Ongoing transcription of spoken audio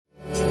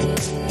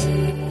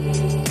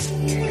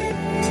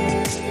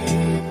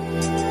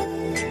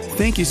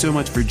Thank you so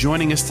much for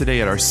joining us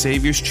today at our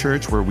Savior's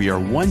Church, where we are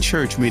one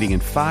church meeting in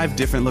 5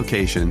 different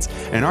locations.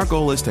 And our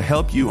goal is to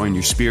help you on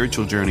your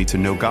spiritual journey to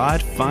know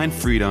God, find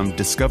freedom,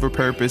 discover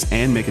purpose,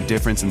 and make a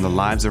difference in the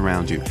lives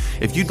around you.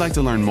 If you'd like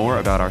to learn more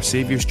about our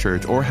Savior's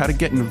Church or how to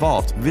get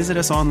involved, visit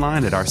us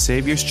online at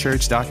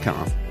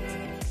oursaviorschurch.com.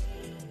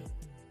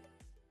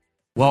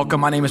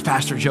 Welcome. My name is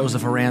Pastor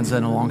Joseph Aranza,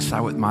 and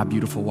alongside with my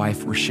beautiful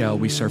wife, Rochelle,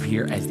 we serve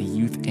here as the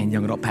youth and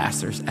young adult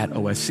pastors at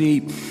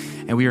OSC.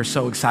 And we are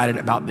so excited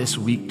about this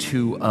week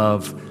 2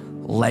 of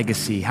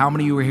Legacy. How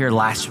many of you were here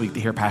last week to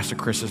hear Pastor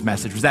Chris's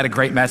message? Was that a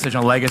great message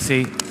on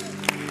Legacy?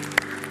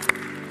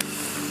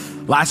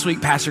 Last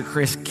week, Pastor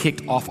Chris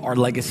kicked off our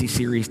Legacy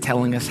series,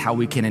 telling us how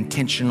we can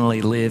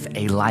intentionally live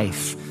a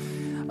life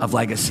of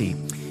legacy.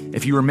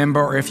 If you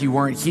remember, or if you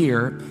weren't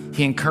here,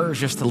 he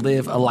encouraged us to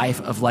live a life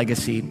of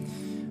legacy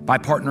by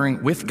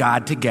partnering with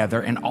God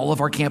together in all of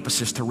our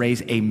campuses to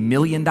raise $1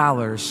 million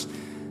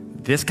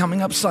this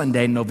coming up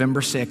Sunday,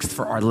 November 6th,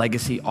 for our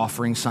Legacy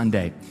Offering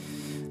Sunday.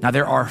 Now,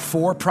 there are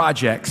 4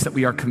 projects that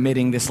we are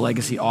committing this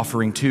Legacy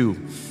Offering to.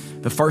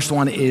 The first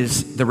one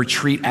is the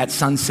Retreat at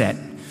Sunset.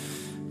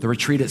 The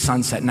Retreat at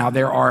Sunset. Now,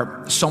 there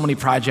are so many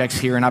projects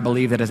here, and I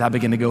believe that as I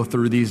begin to go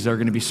through these, there are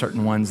going to be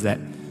certain ones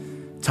that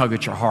tug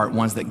at your heart,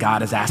 ones that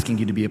God is asking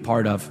you to be a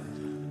part of.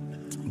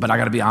 But I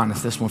got to be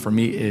honest, this one for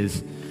me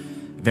is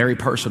very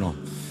personal.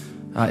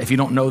 If you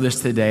don't know this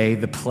today,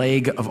 the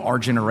plague of our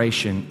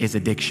generation is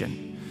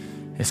addiction.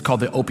 It's called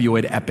the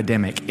opioid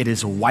epidemic. It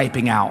is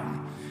wiping out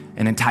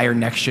an entire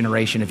next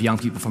generation of young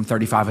people from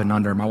 35 and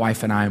under. My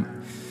wife and I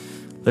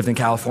lived in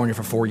California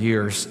for 4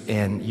 years,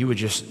 and you would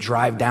just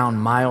drive down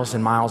miles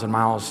and miles and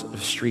miles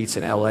of streets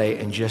in LA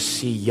and just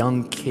see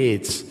young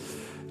kids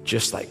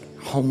just like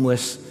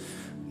homeless,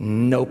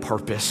 no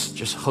purpose,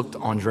 just hooked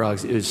on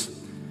drugs. It was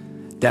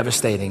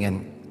devastating.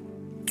 And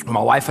when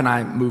my wife and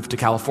I moved to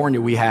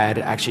California, we had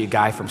actually a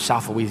guy from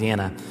South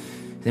Louisiana.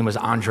 His name was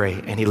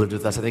Andre, and he lived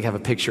with us. I think I have a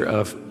picture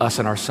of us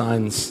and our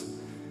sons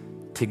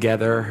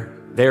together.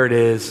 There it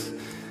is.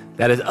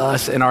 That is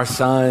us and our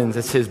sons.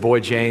 That's his boy,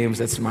 James.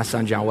 That's my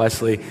son, John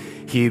Wesley.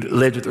 He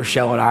lived with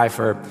Rochelle and I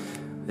for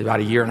about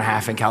 1.5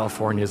 years in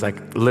California. He's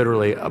like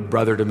literally a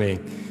brother to me.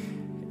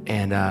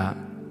 And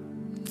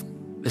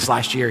this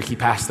last year, he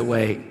passed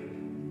away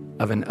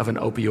of an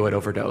opioid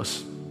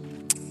overdose.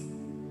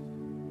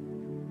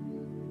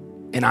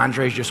 And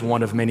Andre's just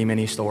one of many,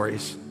 many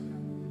stories.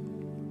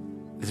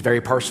 It's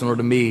very personal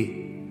to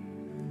me,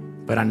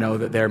 but I know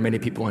that there are many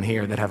people in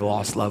here that have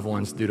lost loved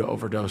ones due to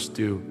overdose,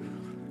 due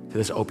to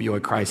this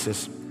opioid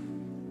crisis.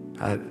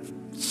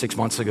 6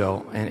 months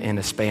ago, in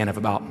a span of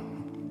about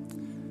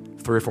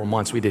 3 or 4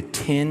 months, we did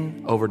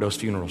 10 overdose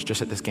funerals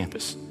just at this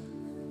campus.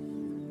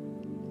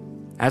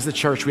 As the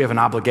church, we have an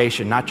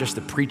obligation not just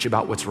to preach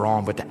about what's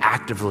wrong, but to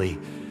actively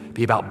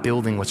be about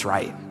building what's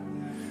right.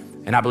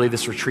 And I believe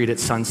this Retreat at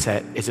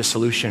Sunset is a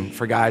solution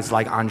for guys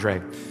like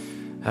Andre.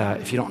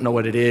 If you don't know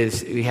what it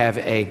is, we have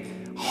a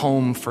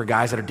home for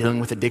guys that are dealing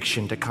with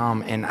addiction to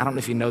come. And I don't know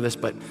if you know this,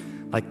 but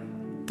like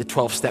the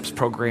 12 Steps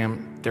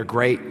program, they're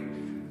great,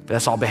 but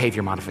that's all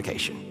behavior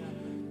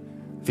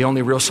modification. The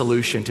only real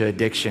solution to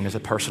addiction is a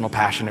personal,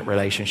 passionate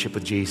relationship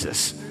with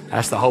Jesus.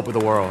 That's the hope of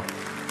the world.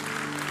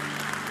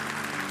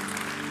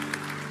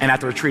 And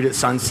at the Retreat at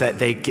Sunset,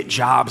 they get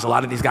jobs. A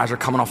lot of these guys are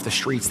coming off the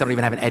streets. They don't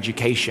even have an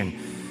education.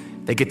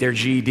 They get their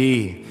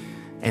GED.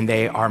 And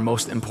they are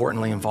most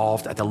importantly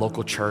involved at the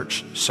local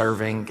church,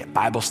 serving, get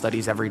Bible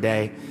studies every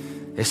day.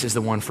 This is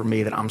the one for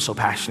me that I'm so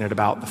passionate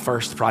about. The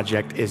first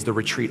project is the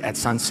Retreat at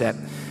Sunset.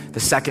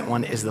 The second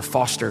one is the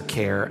Foster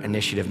Care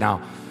Initiative.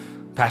 Now,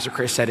 Pastor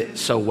Chris said it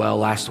so well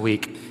last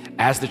week.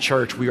 As the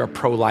church, we are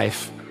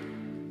pro-life,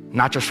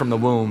 not just from the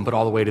womb, but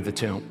all the way to the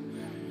tomb.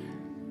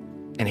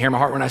 And hear my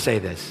heart when I say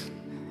this.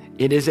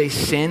 It is a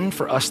sin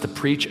for us to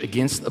preach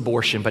against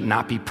abortion, but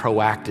not be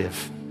proactive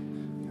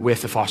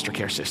with the foster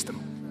care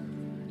system.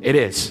 It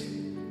is.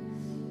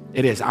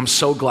 It is. I'm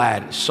so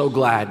glad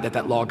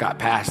that law got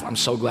passed. I'm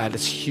so glad.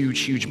 It's a huge,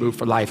 huge move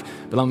for life.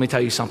 But let me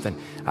tell you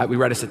something. We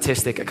read a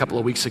statistic a couple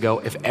of weeks ago.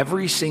 If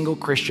every single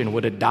Christian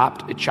would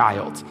adopt a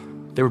child,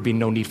 there would be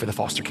no need for the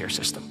foster care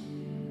system.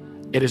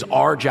 It is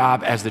our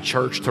job as the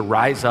church to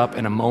rise up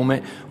in a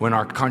moment when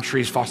our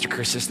country's foster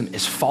care system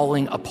is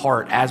falling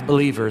apart as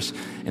believers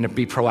and to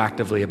be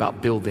proactively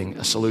about building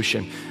a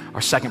solution.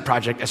 Our second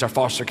project is our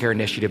foster care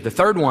initiative. The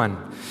third one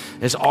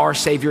is our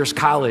Savior's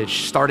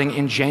College starting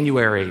in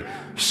January.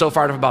 So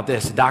fired up about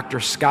this. Dr.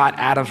 Scott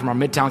Adams from our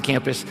Midtown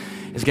campus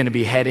is going to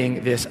be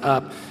heading this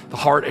up. The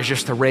heart is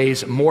just to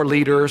raise more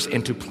leaders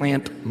and to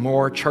plant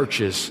more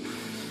churches.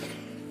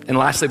 And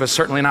lastly, but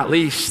certainly not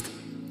least,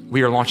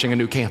 we are launching a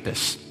new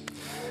campus.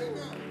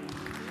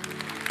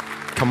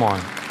 Come on.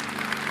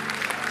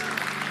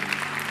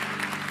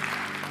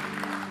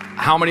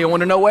 How many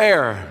want to know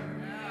where?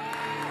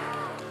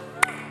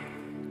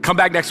 Come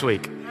back next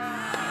week.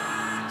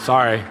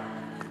 Sorry.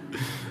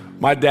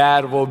 My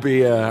dad will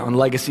be on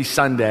Legacy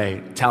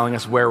Sunday telling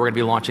us where we're going to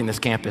be launching this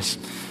campus.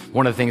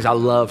 One of the things I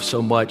love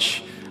so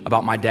much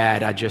about my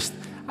dad,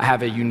 I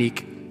have a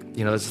unique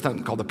there's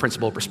something called the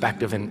principle of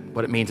perspective, and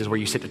what it means is where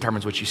you sit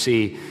determines what you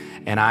see.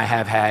 And I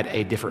have had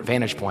a different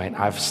vantage point.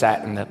 I've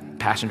sat in the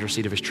passenger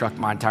seat of his truck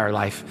my entire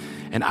life,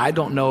 and I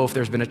don't know if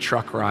there's been a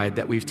truck ride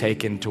that we've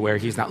taken to where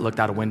he's not looked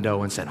out a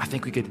window and said, I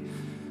think we could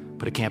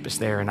put a campus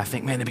there, and I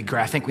think, man, that'd be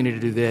great. I think we need to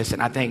do this.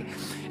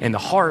 And the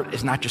heart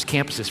is not just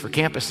campuses. For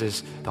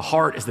campuses, the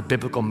heart is the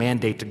biblical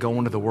mandate to go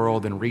into the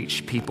world and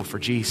reach people for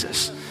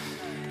Jesus.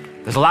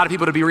 There's a lot of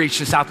people to be reached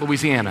in South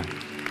Louisiana.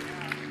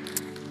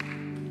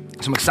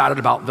 So I'm excited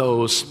about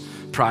those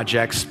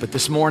projects. But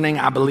this morning,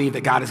 I believe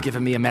that God has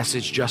given me a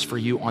message just for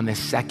you on this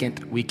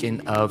second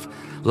weekend of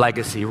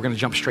legacy. We're going to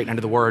jump straight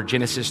into the word.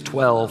 Genesis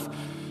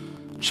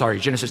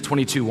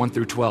 22, 1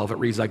 through 12. It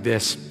reads like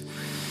this.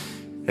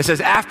 It says,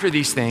 after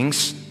these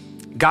things,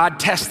 God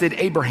tested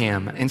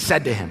Abraham and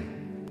said to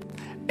him,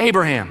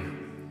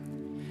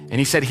 Abraham. And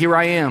he said, here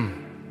I am.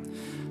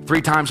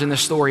 3 times in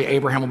this story,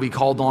 Abraham will be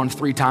called on.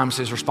 3 times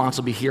his response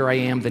will be, here I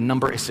am. The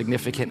number is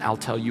significant. I'll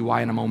tell you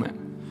why in a moment.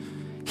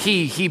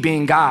 He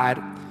being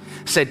God,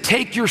 said,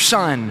 take your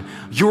son,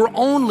 your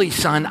only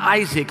son,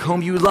 Isaac,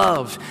 whom you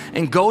love,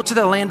 and go to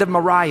the land of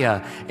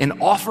Moriah and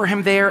offer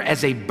him there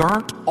as a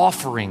burnt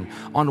offering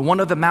on one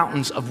of the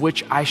mountains of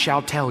which I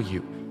shall tell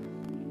you.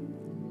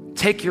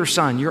 Take your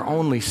son, your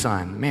only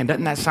son. Man,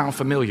 doesn't that sound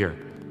familiar?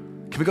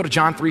 Can we go to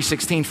John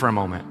 3:16 for a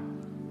moment?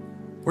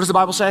 What does the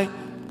Bible say?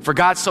 For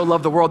God so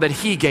loved the world that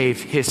he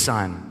gave his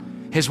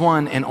son, his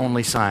one and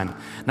only son.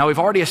 Now we've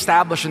already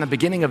established in the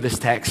beginning of this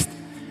text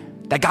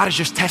that God is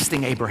just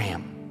testing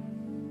Abraham.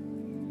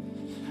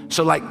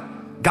 So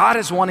God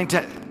is wanting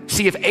to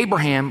see if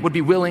Abraham would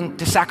be willing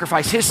to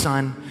sacrifice his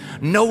son,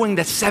 knowing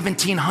that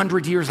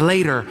 1,700 years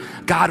later,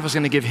 God was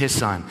gonna give his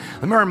son.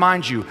 Let me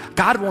remind you,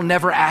 God will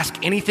never ask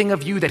anything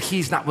of you that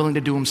he's not willing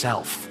to do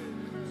himself.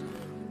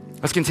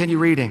 Let's continue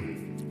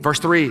reading. Verse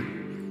 3.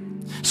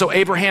 So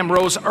Abraham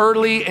rose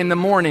early in the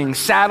morning,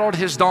 saddled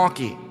his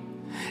donkey,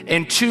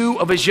 and 2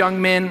 of his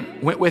young men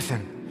went with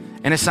him,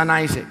 and his son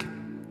Isaac.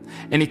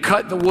 And he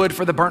cut the wood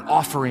for the burnt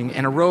offering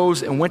and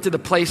arose and went to the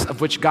place of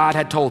which God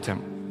had told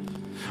him.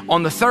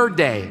 On the 3rd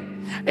day,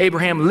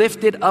 Abraham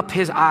lifted up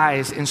his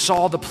eyes and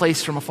saw the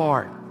place from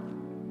afar.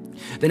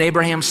 Then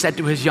Abraham said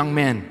to his young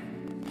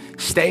men,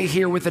 stay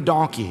here with the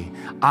donkey.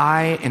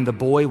 I and the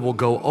boy will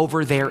go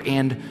over there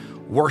and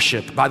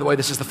worship. By the way,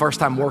 this is the first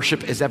time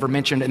worship is ever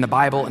mentioned in the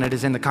Bible, and it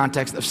is in the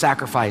context of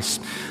sacrifice.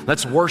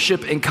 Let's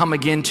worship and come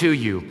again to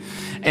you.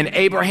 And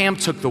Abraham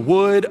took the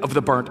wood of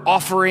the burnt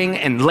offering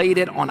and laid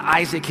it on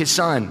Isaac his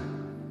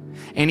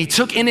son. And he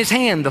took in his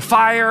hand the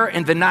fire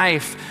and the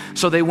knife,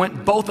 so they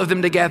went both of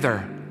them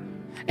together.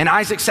 And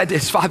Isaac said to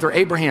his father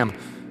Abraham,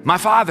 my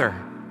father.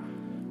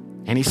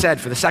 And he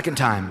said for the 2nd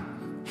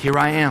time, here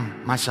I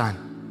am, my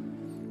son.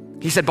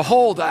 He said,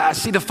 behold, I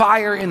see the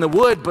fire in the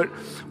wood, but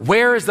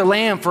where is the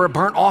lamb for a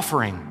burnt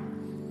offering?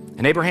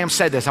 And Abraham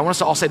said this. I want us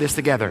to all say this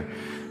together.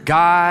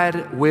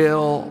 God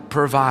will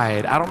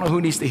provide. I don't know who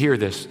needs to hear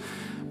this,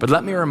 but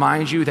let me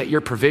remind you that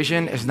your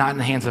provision is not in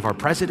the hands of our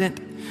president.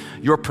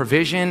 Your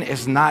provision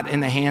is not in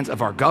the hands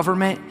of our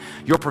government.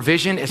 Your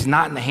provision is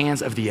not in the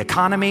hands of the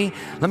economy.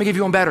 Let me give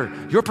you one better.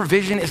 Your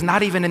provision is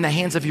not even in the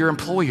hands of your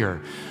employer.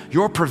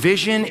 Your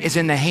provision is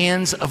in the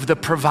hands of the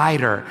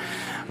provider.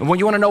 And when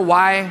you want to know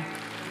why?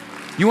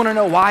 You want to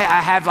know why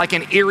I have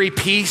an eerie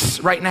peace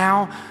right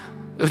now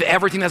with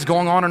everything that's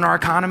going on in our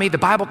economy? The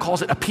Bible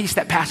calls it a peace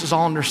that passes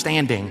all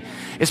understanding.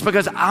 It's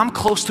because I'm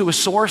close to a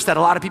source that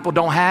a lot of people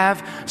don't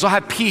have, so I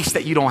have peace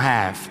that you don't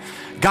have.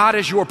 God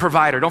is your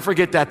provider. Don't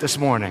forget that this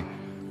morning.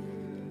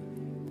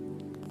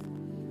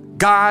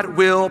 God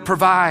will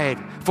provide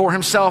for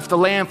himself the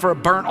lamb for a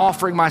burnt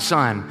offering, my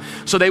son.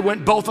 So they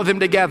went both of them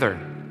together.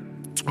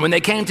 When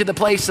they came to the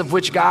place of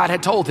which God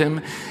had told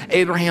him,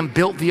 Abraham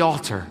built the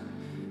altar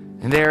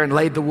and there and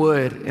laid the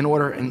wood in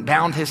order and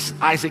bound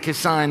Isaac his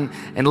son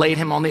and laid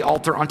him on the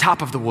altar on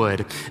top of the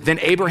wood. Then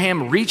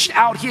Abraham reached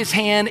out his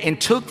hand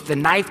and took the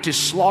knife to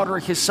slaughter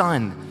his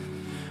son.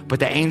 But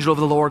the angel of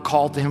the Lord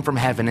called to him from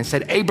heaven and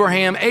said,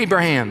 Abraham,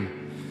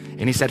 Abraham.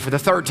 And he said for the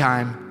 3rd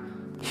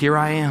time, here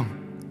I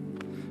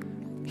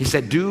am. He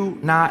said, do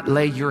not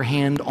lay your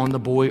hand on the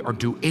boy or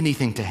do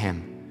anything to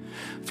him.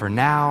 For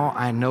now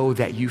I know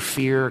that you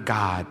fear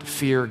God.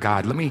 Fear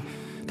God. Let me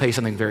tell you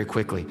something very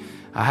quickly.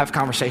 I have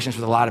conversations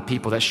with a lot of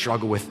people that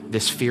struggle with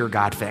this fear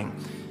God thing.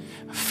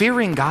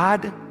 Fearing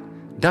God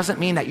doesn't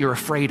mean that you're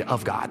afraid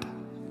of God.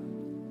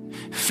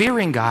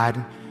 Fearing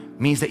God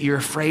means that you're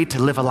afraid to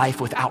live a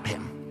life without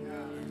him.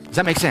 Does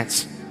that make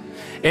sense?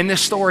 In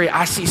this story,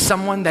 I see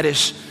someone that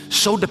is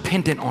so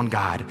dependent on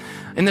God.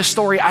 In this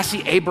story, I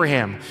see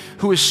Abraham,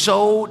 who is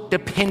so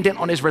dependent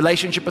on his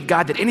relationship with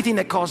God that anything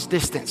that caused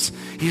distance,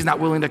 he's not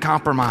willing to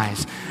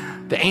compromise.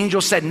 The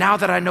angel said, now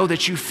that I know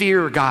that you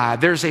fear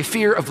God, there's a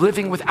fear of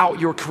living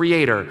without your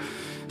creator.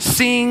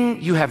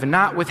 Seeing you have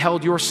not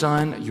withheld your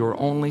son, your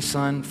only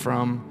son,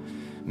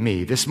 from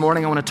me. This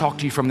morning, I want to talk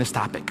to you from this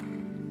topic.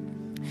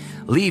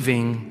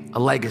 Leaving a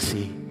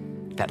legacy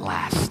that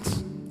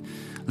lasts.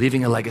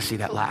 Leaving a legacy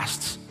that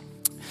lasts.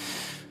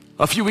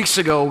 A few weeks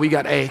ago, we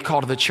got a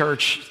call to the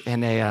church,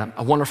 and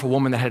a wonderful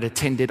woman that had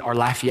attended our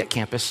Lafayette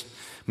campus,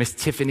 Miss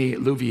Tiffany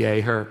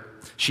Louvier,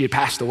 she had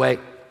passed away.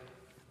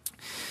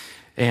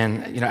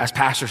 And as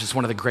pastors, it's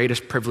one of the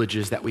greatest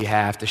privileges that we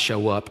have to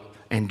show up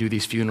and do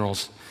these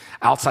funerals.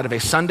 Outside of a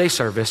Sunday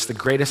service, the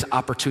greatest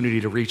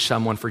opportunity to reach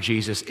someone for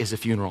Jesus is a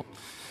funeral.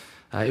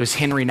 It was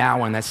Henry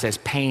Nouwen that says,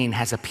 pain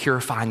has a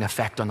purifying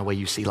effect on the way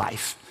you see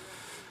life.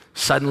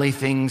 Suddenly,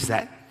 things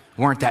that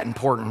weren't that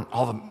important,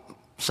 all of a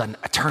sudden,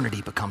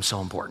 eternity becomes so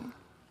important.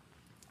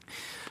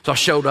 So I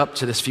showed up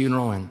to this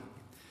funeral, and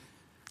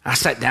I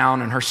sat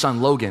down, and her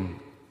son, Logan,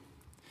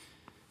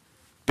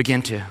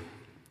 began to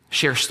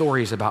share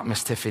stories about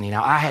Miss Tiffany.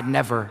 Now, I had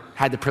never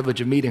had the privilege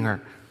of meeting her,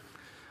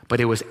 but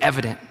it was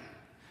evident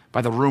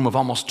by the room of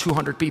almost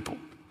 200 people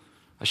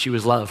that she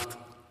was loved.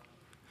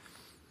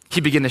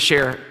 He began to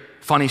share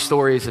funny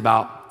stories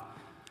about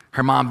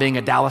her mom being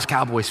a Dallas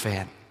Cowboys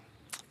fan.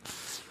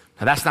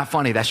 Now, that's not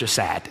funny, that's just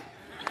sad.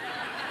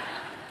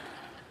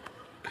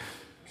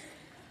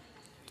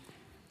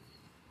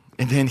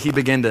 And then he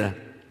began to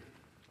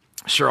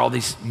share all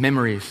these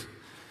memories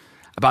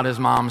about his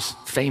mom's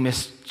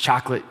famous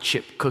chocolate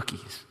chip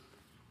cookies.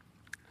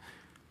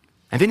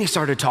 And then he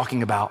started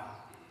talking about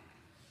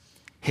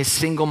his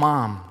single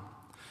mom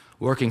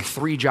working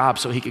 3 jobs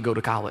so he could go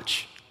to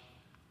college.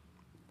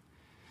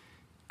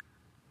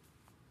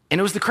 And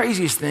it was the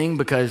craziest thing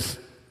because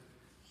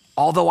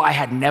although I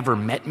had never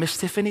met Miss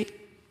Tiffany,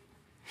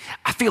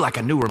 I feel like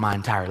I knew her my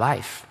entire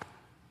life.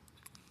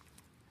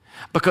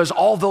 Because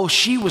although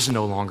she was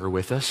no longer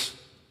with us,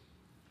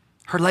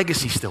 her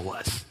legacy still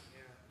was.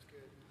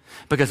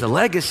 Because a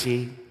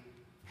legacy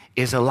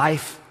is a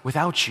life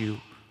without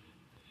you,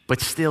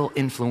 but still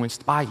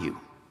influenced by you.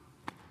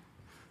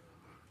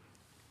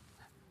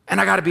 And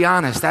I gotta be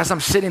honest, as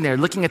I'm sitting there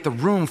looking at the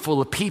room full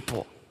of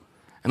people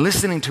and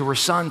listening to her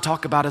son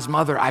talk about his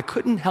mother, I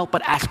couldn't help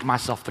but ask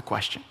myself the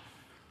question,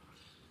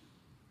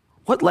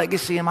 what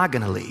legacy am I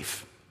gonna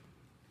leave?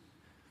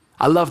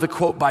 I love the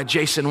quote by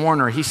Jason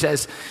Warner. He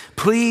says,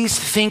 please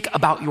think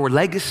about your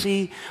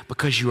legacy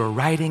because you are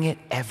writing it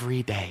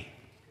every day.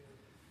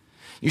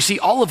 You see,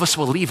 all of us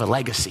will leave a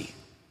legacy.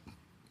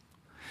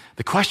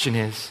 The question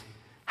is,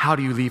 how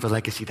do you leave a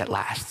legacy that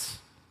lasts?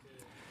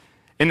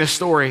 In this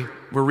story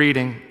we're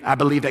reading, I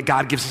believe that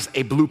God gives us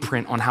a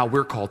blueprint on how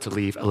we're called to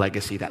leave a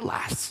legacy that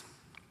lasts.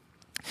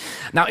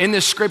 Now, in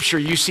this scripture,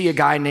 you see a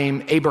guy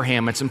named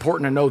Abraham. It's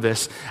important to know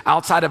this.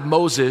 Outside of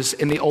Moses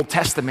in the Old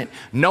Testament,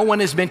 no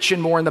one is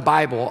mentioned more in the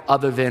Bible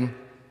other than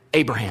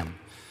Abraham.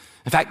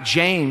 In fact,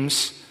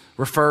 James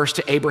refers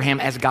to Abraham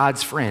as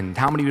God's friend.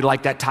 How many of you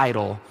like that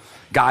title,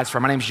 God's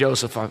friend? My name's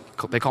Joseph.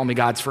 They call me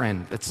God's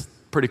friend. That's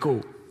pretty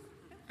cool.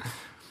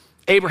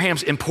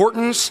 Abraham's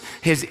importance,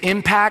 his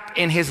impact,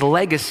 and his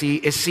legacy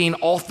is seen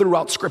all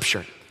throughout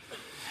Scripture.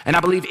 And I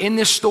believe in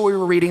this story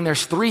we're reading,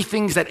 there's 3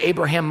 things that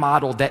Abraham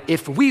modeled that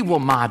if we will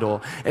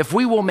model, if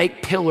we will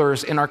make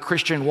pillars in our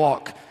Christian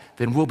walk,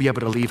 then we'll be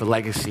able to leave a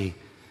legacy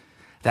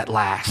that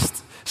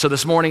lasts. So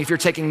this morning, if you're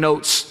taking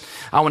notes,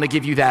 I want to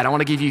give you that. I want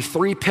to give you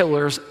 3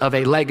 pillars of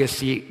a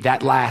legacy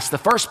that lasts. The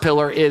first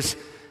pillar is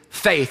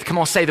faith. Come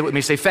on, say that with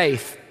me. Say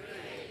faith.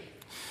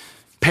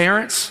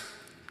 Parents,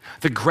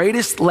 the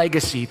greatest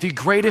legacy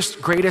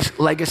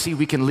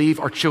we can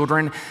leave our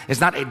children is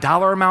not a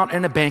dollar amount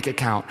in a bank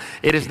account.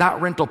 It is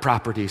not rental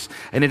properties.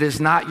 And it is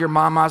not your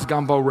mama's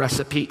gumbo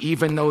recipe,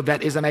 even though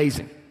that is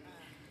amazing.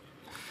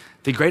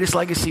 The greatest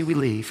legacy we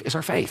leave is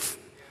our faith.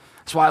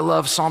 That's why I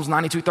love Psalms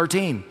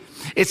 92:13.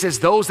 It says,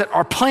 those that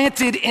are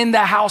planted in the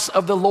house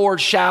of the Lord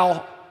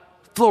shall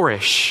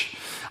flourish.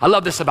 I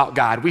love this about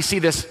God. We see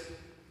this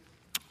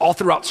all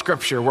throughout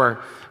Scripture where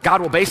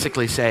God will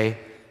basically say,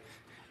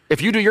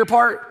 if you do your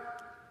part,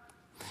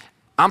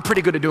 I'm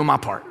pretty good at doing my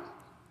part.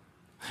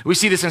 We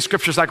see this in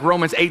scriptures like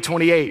Romans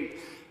 8:28,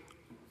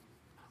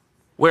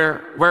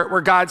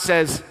 where God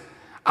says,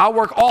 I'll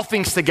work all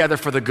things together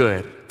for the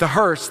good. The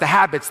hurts, the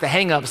habits, the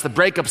hang-ups, the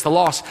breakups, the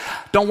loss.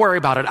 Don't worry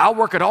about it. I'll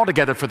work it all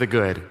together for the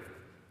good.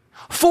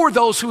 For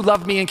those who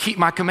love me and keep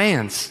my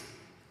commands.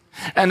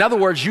 In other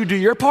words, you do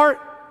your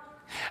part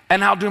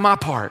and I'll do my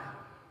part.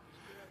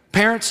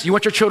 Parents, you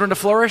want your children to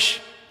flourish?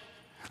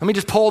 Let me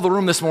just poll the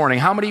room this morning.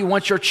 How many of you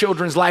want your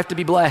children's life to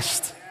be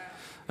blessed?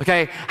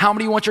 Okay, how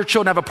many want your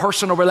children to have a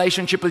personal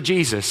relationship with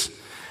Jesus?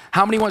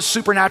 How many want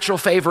supernatural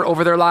favor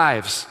over their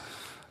lives?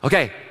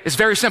 Okay, it's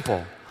very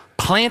simple.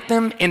 Plant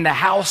them in the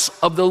house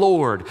of the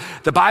Lord.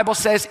 The Bible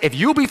says, if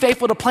you'll be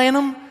faithful to plant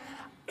them,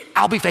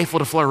 I'll be faithful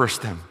to flourish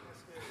them.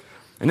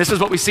 And this is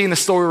what we see in the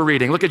story we're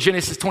reading. Look at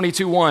Genesis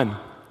 22:1.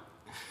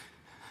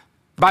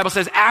 The Bible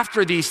says,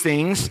 after these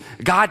things,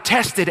 God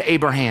tested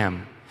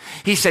Abraham.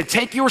 He said,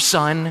 take your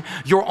son,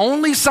 your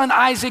only son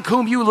Isaac,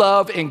 whom you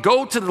love, and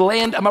go to the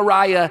land of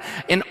Moriah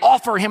and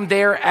offer him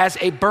there as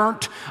a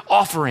burnt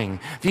offering.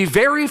 The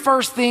very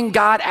first thing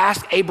God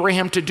asked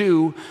Abraham to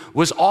do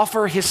was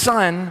offer his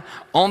son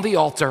on the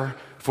altar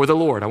for the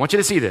Lord. I want you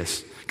to see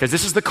this, because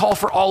this is the call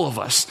for all of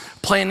us,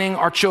 planting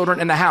our children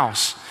in the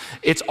house.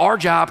 It's our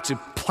job to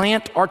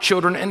plant our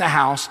children in the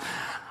house.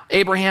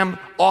 Abraham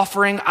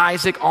offering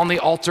Isaac on the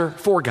altar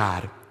for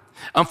God.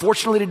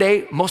 Unfortunately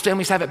today, most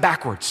families have it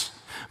backwards.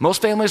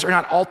 Most families are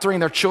not altering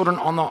their children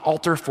on the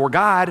altar for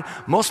God.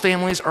 Most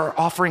families are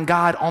offering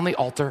God on the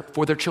altar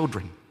for their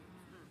children.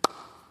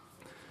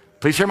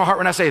 Please hear my heart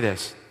when I say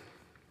this.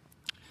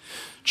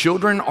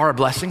 Children are a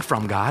blessing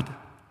from God,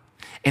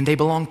 and they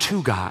belong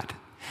to God.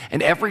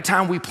 And every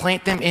time we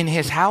plant them in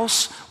his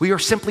house, we are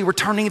simply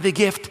returning the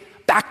gift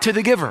back to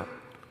the giver.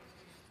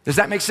 Does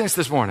that make sense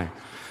this morning?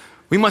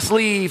 We must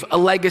leave a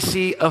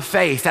legacy of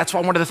faith. That's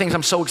why one of the things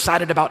I'm so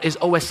excited about is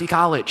OSC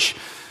College,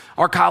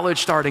 our college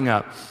starting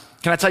up.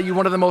 Can I tell you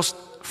one of the most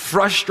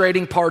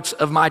frustrating parts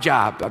of my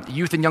job,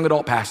 youth and young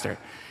adult pastor,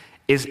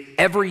 is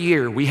every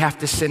year we have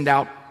to send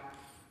out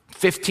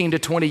 15 to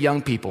 20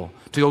 young people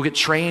to go get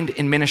trained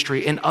in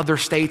ministry in other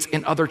states,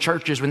 in other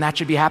churches, when that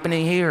should be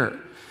happening here.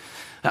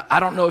 Now, I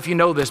don't know if you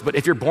know this, but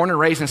if you're born and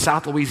raised in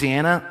South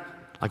Louisiana,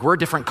 like we're a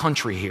different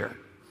country here.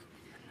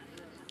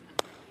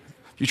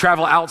 If you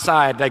travel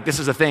outside, like this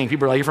is a thing.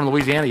 People are like, you're from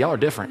Louisiana, y'all are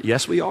different.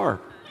 Yes, we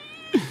are.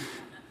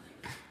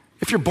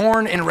 If you're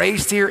born and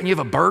raised here and you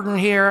have a burden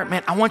here,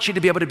 man, I want you to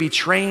be able to be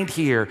trained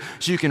here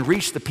so you can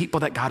reach the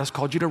people that God has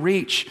called you to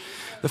reach.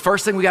 The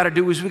first thing we got to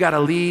do is we got to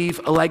leave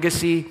a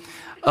legacy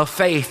of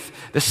faith.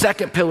 The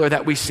second pillar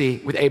that we see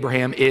with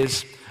Abraham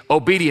is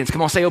obedience.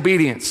 Come on, say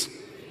obedience.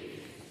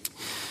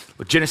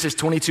 Genesis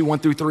 22,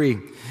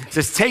 1-3. It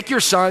says, take your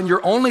son,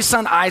 your only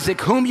son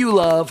Isaac, whom you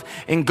love,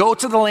 and go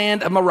to the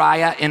land of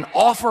Moriah and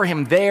offer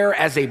him there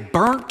as a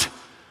burnt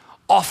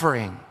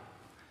offering.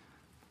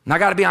 Now I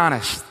got to be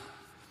honest.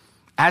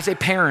 As a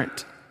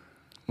parent,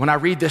 when I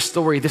read this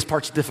story, this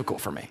part's difficult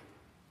for me.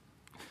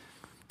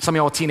 Some of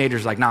y'all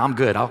teenagers are like, nah, I'm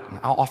good. I'll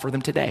offer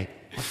them today.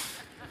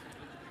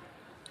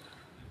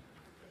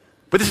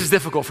 But this is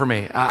difficult for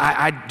me.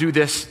 I do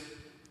this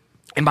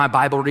in my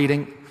Bible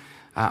reading.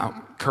 I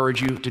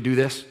encourage you to do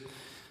this.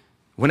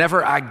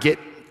 Whenever I get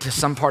to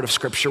some part of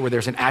scripture where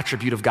there's an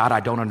attribute of God I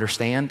don't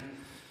understand,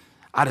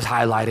 I just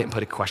highlight it and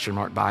put a question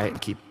mark by it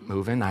and keep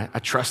moving. I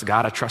trust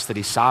God. I trust that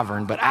he's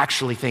sovereign, but I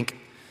actually think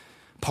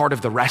part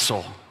of the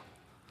wrestle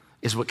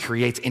is what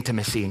creates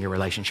intimacy in your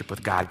relationship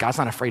with God. God's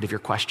not afraid of your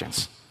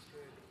questions.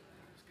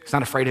 He's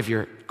not afraid of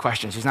your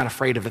questions. He's not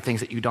afraid of the things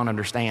that you don't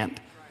understand.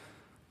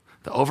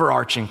 The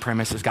overarching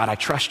premise is, God, I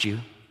trust you,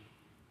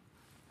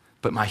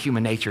 but my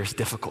human nature is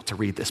difficult to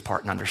read this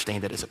part and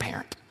understand it as a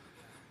parent.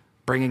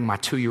 Bringing my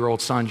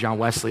 2-year-old son, John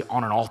Wesley,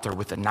 on an altar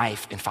with a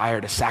knife and fire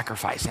to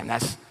sacrifice him,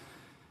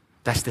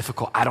 that's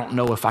difficult. I don't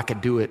know if I could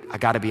do it. I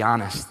got to be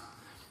honest.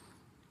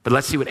 But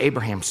let's see what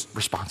Abraham's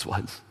response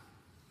was.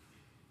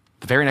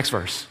 The very next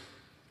verse.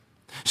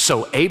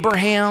 So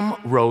Abraham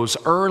rose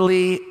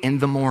early in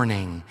the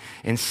morning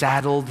and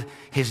saddled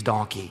his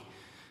donkey.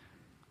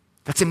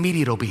 That's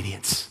immediate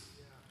obedience.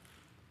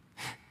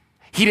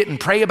 He didn't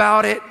pray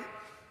about it.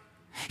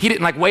 He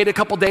didn't wait a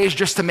couple days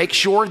just to make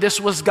sure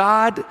this was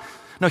God.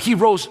 No, he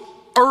rose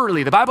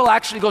early. The Bible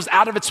actually goes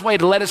out of its way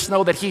to let us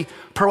know that he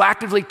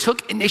proactively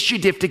took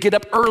initiative to get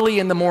up early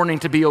in the morning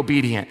to be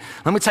obedient.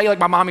 Let me tell you, like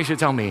my mom used to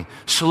tell me,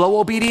 slow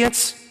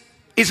obedience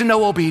is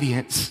no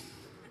obedience.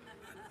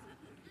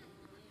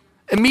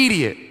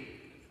 Immediate.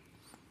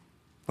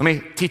 Let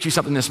me teach you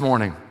something this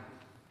morning.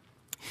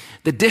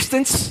 The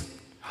distance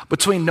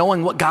between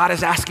knowing what God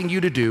is asking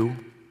you to do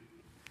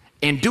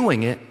and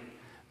doing it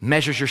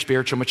measures your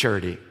spiritual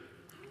maturity.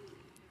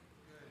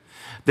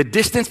 The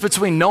distance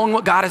between knowing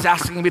what God is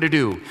asking me to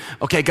do.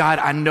 Okay, God,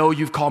 I know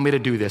you've called me to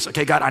do this.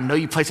 Okay, God, I know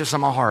you placed this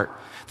on my heart.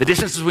 The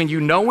distance between you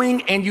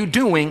knowing and you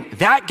doing,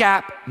 that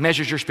gap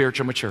measures your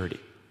spiritual maturity.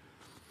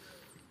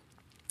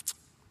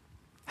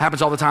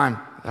 Happens all the time.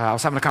 I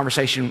was having a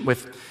conversation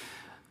with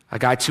a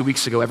guy 2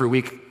 weeks ago. Every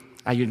week,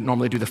 I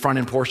normally do the front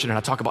end portion, and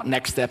I talk about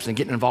next steps and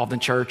getting involved in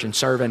church and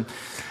serving.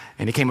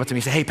 And he came up to me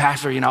and said, hey,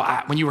 Pastor,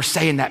 when you were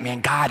saying that, man,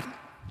 God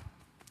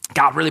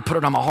really put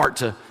it on my heart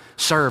to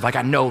serve.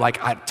 I know,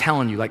 I'm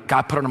telling you,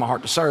 God put it on my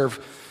heart to serve,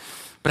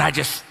 but I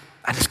just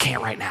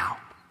can't right now.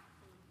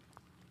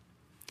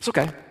 It's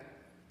okay.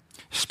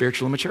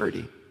 Spiritual immaturity.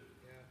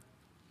 Yeah.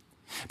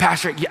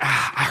 Pastor,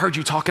 I heard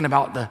you talking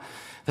about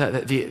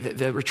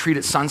the retreat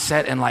at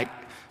Sunset, and man,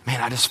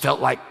 I just felt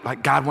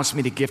like God wants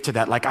me to give to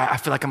that. I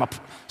feel like I'm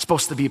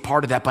supposed to be a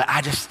part of that, but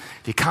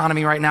the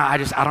economy right now, I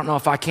don't know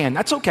if I can.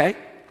 That's okay.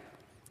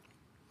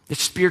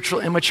 It's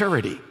spiritual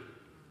immaturity.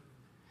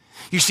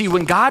 You see,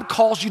 when God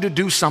calls you to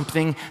do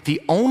something,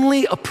 the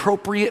only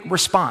appropriate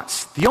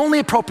response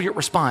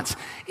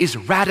is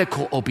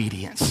radical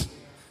obedience.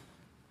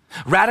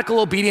 Radical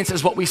obedience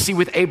is what we see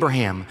with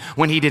Abraham.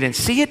 When he didn't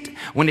see it,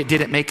 when it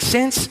didn't make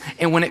sense,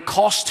 and when it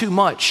cost too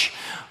much.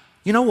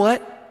 You know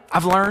what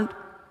I've learned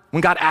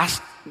when God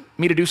asks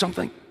me to do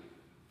something?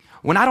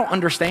 When I don't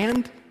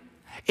understand,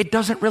 it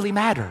doesn't really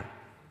matter.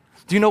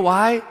 Do you know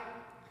why?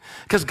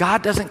 Because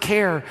God doesn't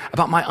care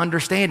about my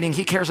understanding.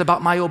 He cares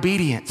about my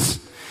obedience.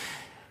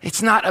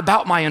 It's not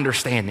about my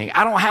understanding.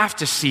 I don't have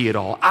to see it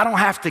all. I don't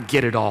have to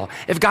get it all.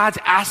 If God's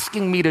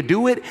asking me to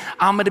do it,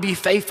 I'm going to be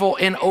faithful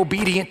and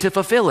obedient to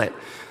fulfill it.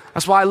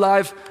 That's why I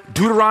love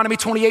Deuteronomy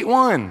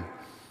 28:1.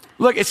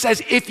 Look, it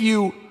says, if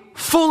you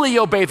fully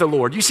obey the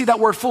Lord. You see that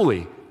word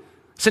fully?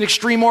 It's an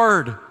extreme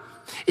word.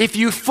 If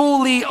you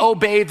fully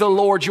obey the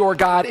Lord your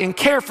God and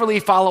carefully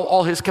follow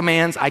all his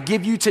commands I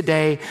give you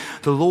today,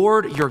 the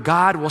Lord your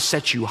God will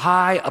set you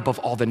high above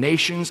all the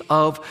nations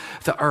of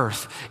the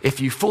earth. If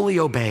you fully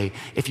obey,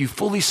 if you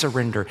fully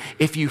surrender,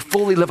 if you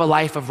fully live a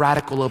life of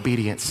radical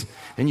obedience,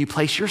 then you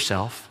place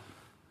yourself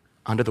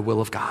under the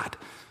will of God.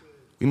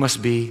 We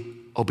must be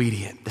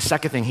obedient. The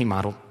second thing he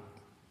modeled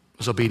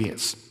was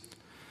obedience.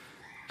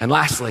 And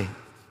lastly,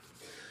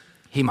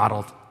 he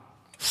modeled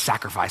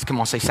sacrifice. Come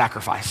on, say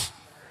sacrifice.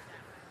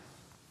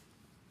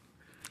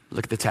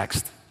 Look at the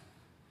text.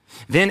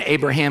 Then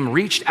Abraham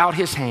reached out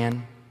his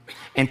hand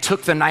and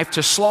took the knife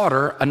to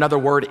slaughter. Another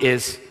word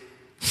is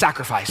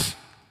sacrifice,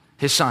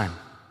 his son.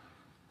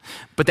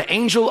 But the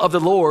angel of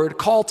the Lord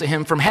called to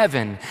him from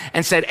heaven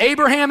and said,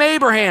 Abraham,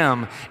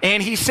 Abraham.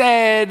 And he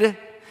said,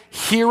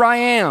 here I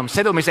am.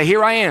 Say that with me, say,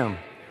 here I am.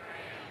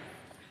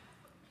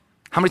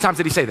 How many times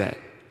did he say that?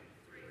 You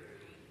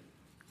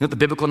know what the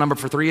biblical number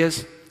for 3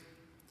 is?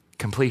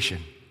 Completion.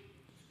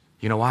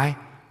 You know why?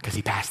 Because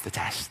he passed the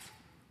test.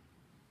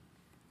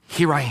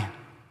 Here I am.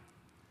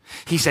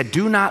 He said,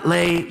 do not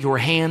lay your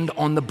hand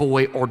on the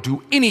boy or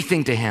do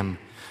anything to him.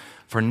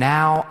 For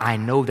now I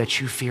know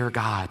that you fear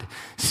God,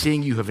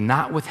 seeing you have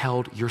not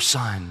withheld your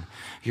son,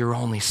 your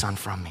only son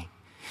from me.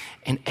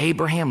 And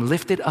Abraham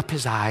lifted up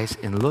his eyes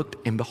and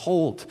looked, and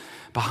behold,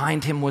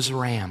 behind him was a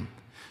ram,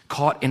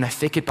 caught in a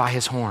thicket by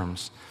his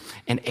horns.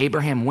 And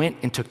Abraham went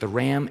and took the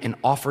ram and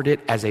offered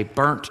it as a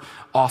burnt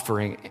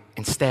offering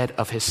instead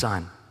of his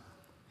son.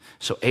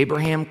 So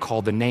Abraham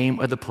called the name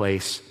of the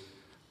place,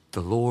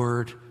 the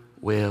Lord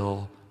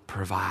will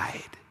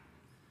provide.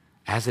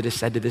 As it is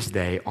said to this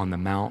day, on the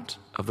mount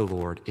of the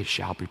Lord it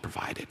shall be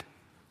provided.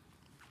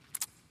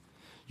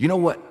 You know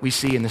what we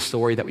see in the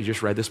story that we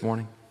just read this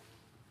morning?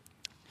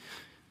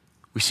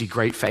 We see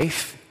great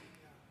faith,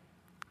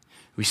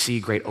 we see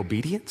great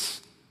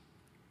obedience,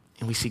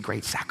 and we see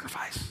great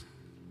sacrifice.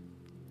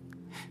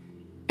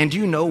 And do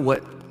you know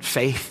what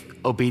faith,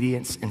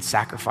 obedience, and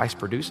sacrifice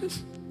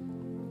produces?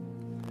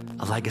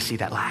 A legacy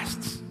that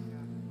lasts.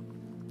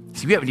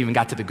 See, we haven't even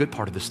got to the good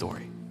part of the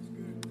story.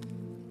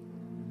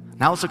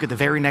 Now let's look at the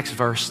very next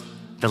verse,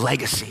 the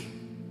legacy.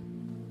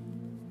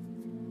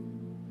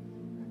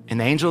 And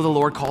the angel of the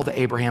Lord called to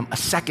Abraham a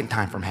second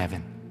time from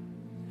heaven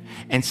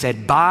and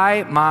said,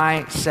 by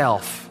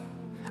myself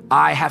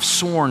I have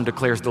sworn,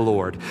 declares the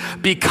Lord,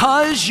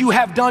 because you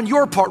have done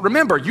your part.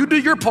 Remember, you do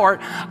your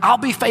part, I'll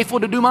be faithful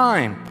to do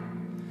mine.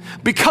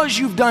 Because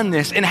you've done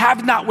this and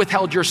have not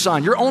withheld your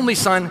son, your only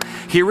son,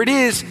 here it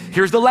is,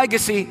 here's the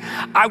legacy.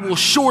 I will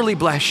surely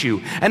bless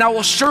you, and I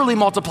will surely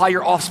multiply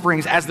your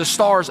offsprings as the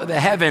stars of the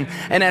heaven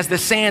and as the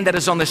sand that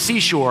is on the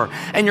seashore.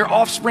 And your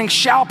offspring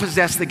shall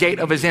possess the gate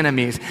of his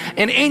enemies.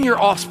 And in your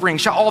offspring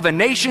shall all the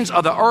nations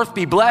of the earth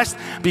be blessed,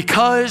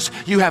 because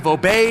you have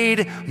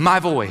obeyed my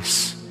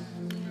voice.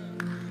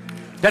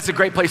 That's a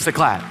great place to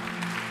clap.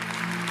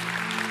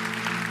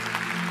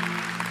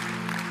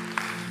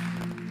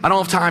 I don't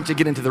have time to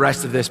get into the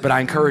rest of this, but I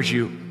encourage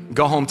you,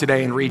 go home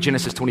today and read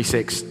Genesis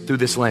 26 through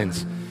this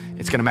lens.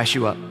 It's gonna mess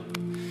you up.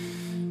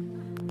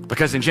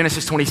 Because in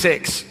Genesis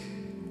 26,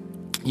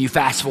 you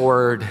fast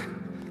forward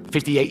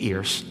 58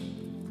 years,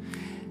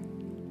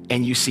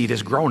 and you see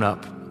this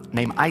grown-up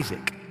named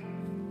Isaac,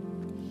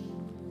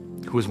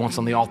 who was once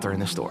on the altar in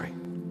this story.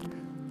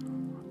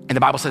 And the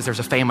Bible says there's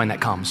a famine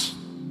that comes,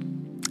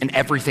 and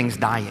everything's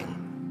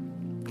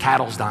dying.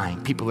 Cattle's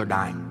dying, people are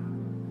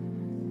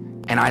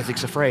dying. And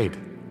Isaac's afraid.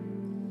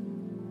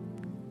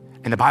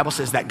 And the Bible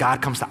says that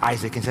God comes to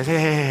Isaac and says,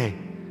 hey,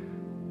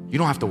 you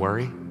don't have to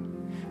worry.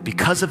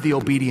 Because of the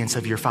obedience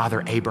of your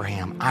father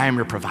Abraham, I am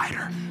your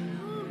provider.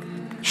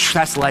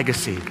 That's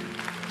legacy.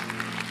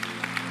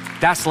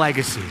 That's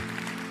legacy.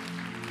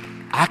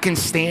 I can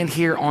stand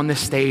here on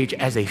this stage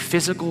as a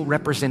physical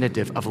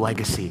representative of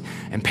legacy.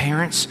 And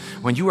parents,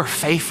 when you are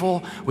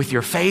faithful with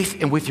your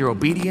faith and with your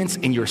obedience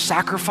and your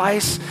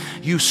sacrifice,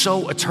 you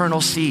sow eternal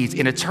seeds.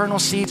 And eternal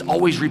seeds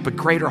always reap a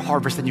greater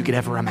harvest than you could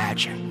ever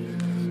imagine.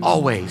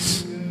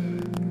 Always.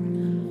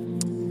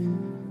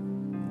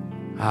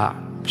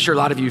 I'm sure a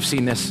lot of you have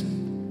seen this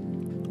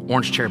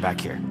orange chair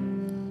back here.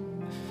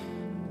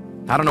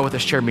 I don't know what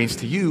this chair means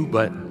to you,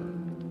 but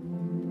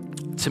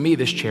to me,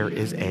 this chair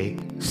is a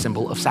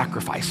symbol of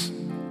sacrifice.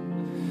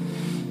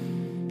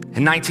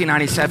 In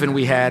 1997,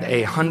 we had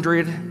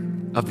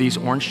 100 of these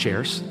orange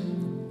chairs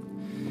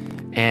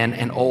and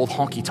an old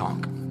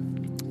honky-tonk.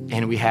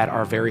 And we had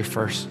our very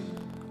first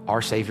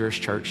Our Savior's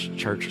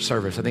Church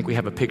service. I think we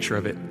have a picture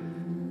of it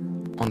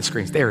on the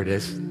screens. There it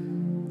is.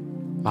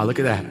 Wow, look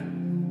at that.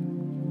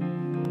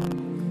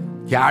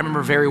 Yeah, I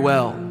remember very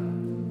well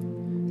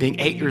being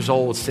 8 years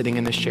old sitting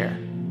in this chair.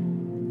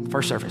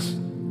 First service.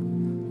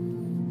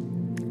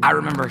 I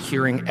remember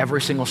hearing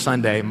every single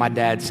Sunday my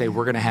dad say,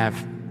 we're gonna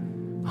have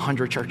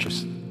 100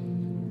 churches.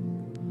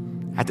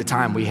 At the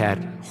time, we had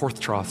hearth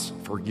troughs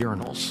for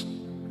urinals.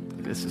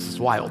 This is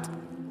wild.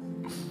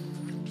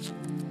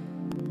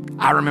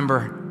 I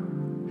remember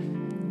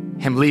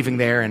him leaving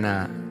there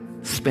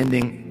and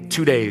spending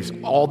 2 days,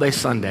 all day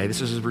Sunday.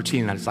 This was his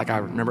routine. It's like I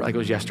remember like it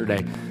was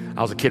yesterday.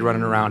 I was a kid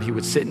running around. He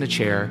would sit in a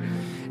chair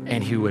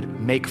and he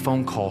would make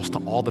phone calls to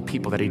all the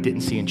people that he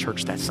didn't see in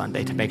church that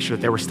Sunday to make sure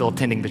that they were still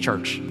attending the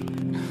church.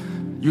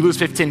 You lose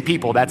 15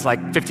 people, that's like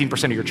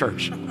 15% of your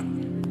church.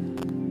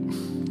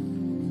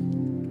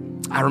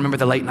 I remember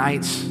the late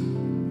nights.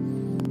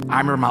 I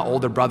remember my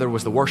older brother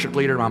was the worship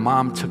leader. My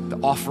mom took the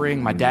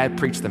offering. My dad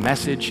preached the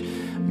message.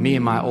 Me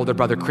and my older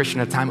brother, Christian,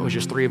 at the time, it was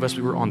just 3 of us.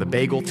 We were on the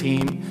bagel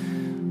team.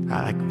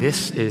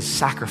 This is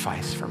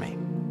sacrifice for me.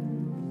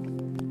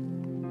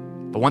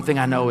 But one thing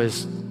I know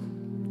is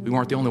we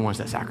weren't the only ones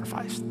that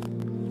sacrificed.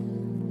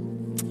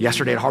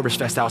 Yesterday at Harvest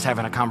Fest, I was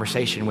having a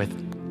conversation with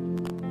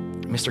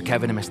Mr.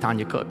 Kevin and Miss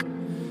Tanya Cook,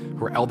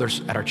 who are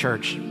elders at our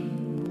church.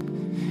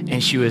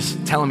 And she was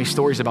telling me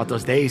stories about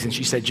those days. And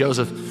she said,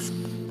 Joseph,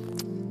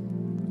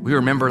 we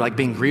remember like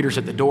being greeters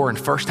at the door, and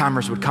first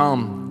timers would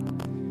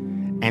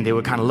come and they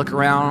would kind of look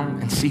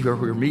around and see where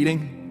we were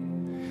meeting.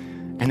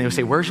 And they would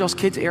say, where's y'all's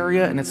kids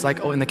area? And it's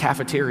like, oh, in the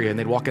cafeteria. And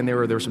they'd walk in there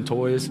where there were some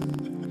toys.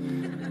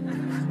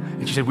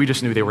 And she said, we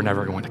just knew they were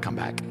never going to come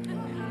back.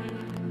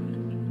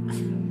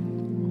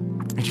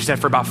 And she said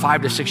for about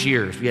 5 to 6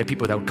 years, we had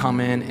people that would come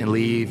in and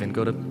leave and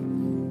go to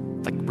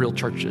like real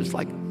churches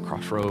like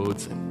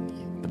Crossroads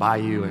and the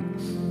Bayou. And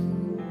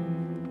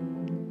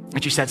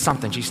she said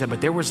something. She said,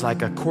 but there was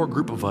like a core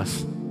group of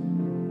us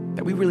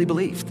that we really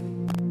believed.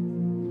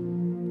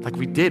 Like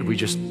we did. We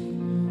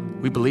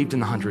believed in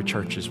the 100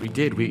 churches. We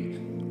did.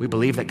 We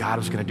believed that God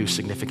was going to do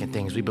significant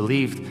things. We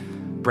believed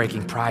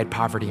breaking pride,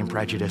 poverty, and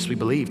prejudice. We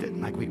believed it.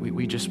 Like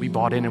we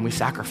bought in and we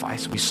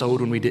sacrificed. We sowed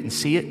when we didn't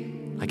see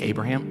it, like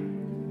Abraham.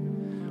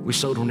 We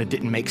sowed when it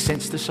didn't make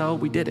sense to sow.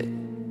 We did it.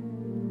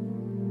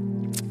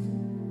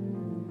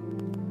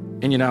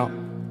 And you know,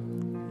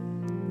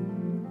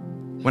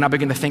 when I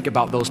begin to think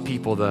about those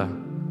people, the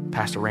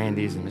Pastor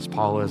Randy's and Miss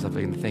Paula's, I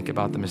begin to think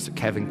about the Mr.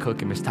 Kevin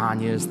Cook and Miss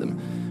Tanya's, the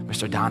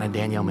Mr. Don and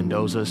Danielle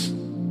Mendoza's,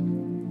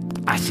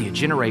 I see a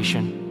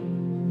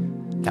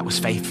generation that was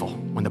faithful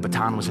when the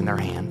baton was in their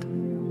hand.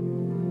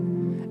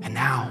 And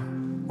now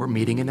we're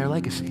meeting in their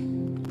legacy.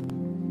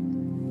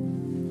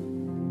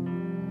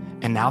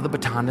 And now the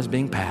baton is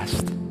being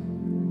passed.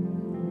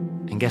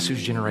 And guess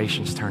whose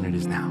generation's turn it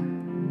is now?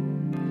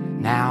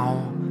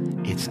 Now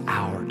it's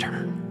our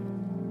turn.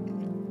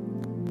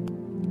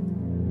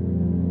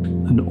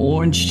 An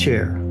orange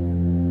chair,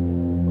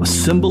 a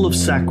symbol of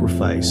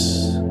sacrifice.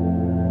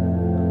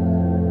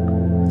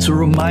 It's a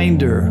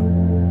reminder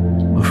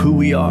of who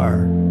we are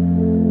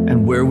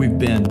and where we've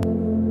been.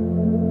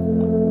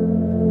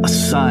 A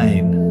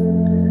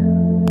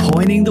sign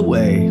pointing the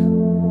way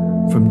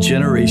from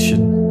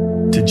generation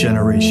to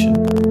generation.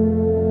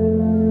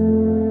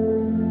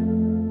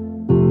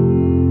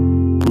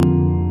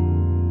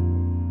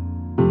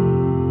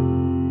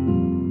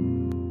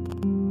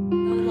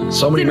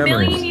 So many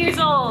memories. It's a million years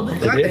old.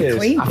 It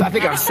is. I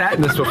think I've sat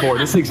in this before.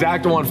 This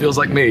exact one feels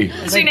like me.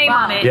 What's your name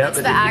on it? Yep.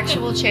 It's the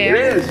actual chair.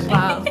 It is.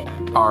 Wow.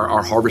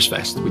 Our Harvest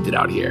Fest we did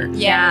out here.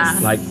 Yeah.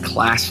 Like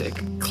classic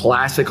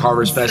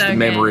Harvest Fest So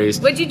memories.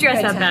 What'd you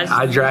dress up as?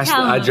 I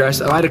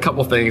had a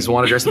couple things.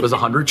 One, I dressed up as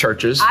 100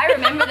 churches. I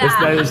remember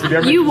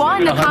that. You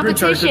won the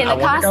competition, the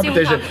costume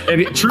competition.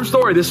 And true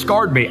story, this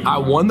scarred me. I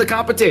won the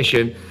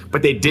competition,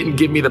 but they didn't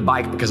give me the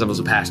bike because I was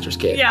a pastor's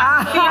kid.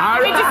 Yeah.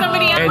 Give it to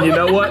somebody else. And you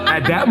know what?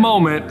 At that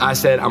moment, I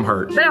said, I'm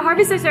hurt. But at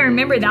Harvest Fest, I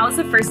remember that was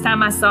the first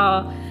time I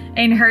saw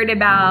and heard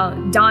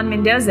about Don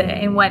Mendoza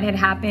and what had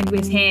happened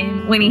with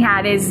him when he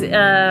had his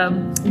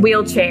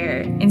wheelchair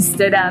and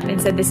stood up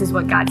and said, this is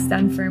what God's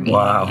done for me.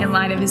 Wow. In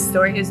light of his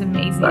story, it was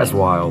amazing. That's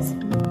wild.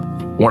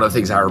 One of the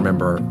things I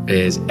remember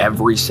is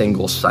every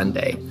single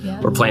Sunday,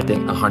 we're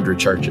planting 100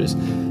 churches.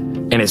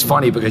 And it's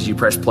funny because you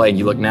press play and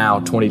you look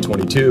now,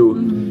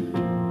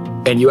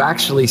 2022, and you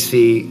actually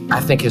see, I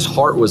think his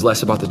heart was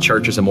less about the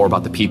churches and more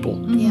about the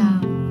people.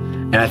 Yeah.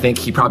 And I think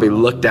he probably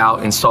looked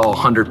out and saw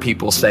 100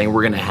 people saying,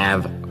 we're going to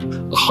have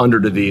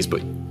 100 of these,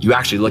 but you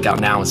actually look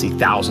out now and see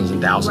thousands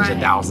and thousands and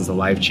thousands of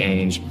life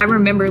change. I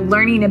remember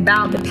learning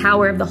about the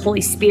power of the Holy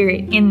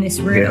Spirit in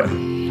this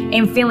room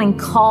and feeling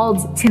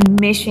called to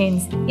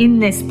missions in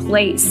this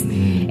place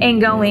and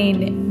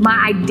going,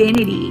 my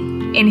identity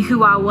and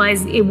who I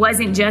was, it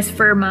wasn't just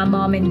for my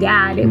mom and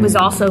dad, it was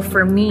also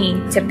for me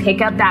to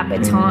pick up that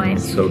baton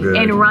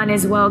and run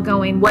as well,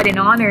 going, what an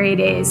honor it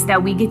is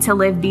that we get to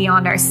live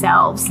beyond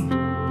ourselves.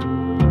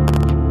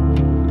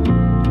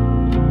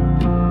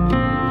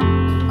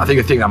 I think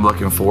the thing I'm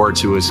looking forward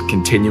to is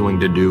continuing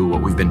to do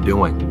what we've been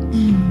doing.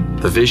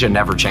 The vision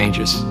never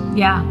changes.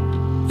 Yeah.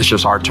 It's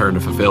just our turn to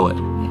fulfill it.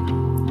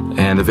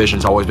 And the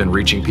vision's always been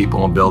reaching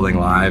people and building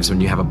lives.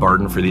 When you have a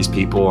burden for these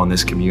people in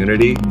this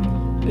community,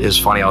 it's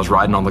funny, I was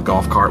riding on the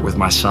golf cart with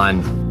my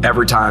son.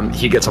 Every time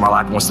he gets on my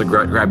lap and wants to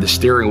grab the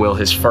steering wheel,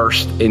 his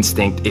first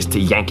instinct is to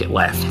yank it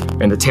left.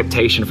 And the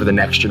temptation for the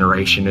next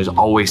generation is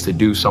always to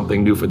do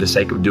something new for the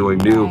sake of doing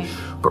new. Right.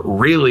 But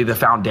really, the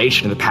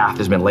foundation of the path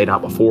has been laid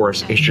out before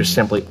us. It's just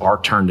simply our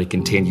turn to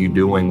continue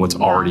doing what's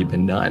already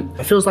been done.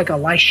 It feels like a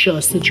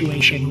Elisha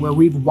situation where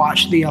we've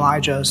watched the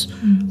Elijahs,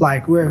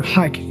 like we're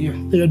like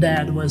your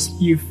dad was,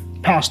 you've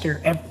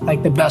pastor,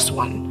 like the best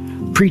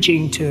one,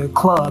 preaching to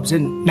clubs.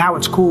 And now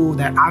it's cool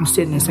that I'm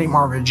sitting in St.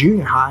 Margaret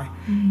Junior High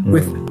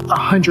with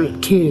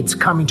 100 kids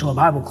coming to a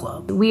Bible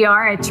club. We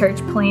are a church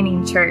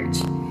planting church.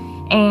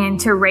 And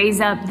to raise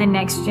up the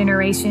next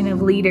generation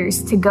of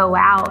leaders to go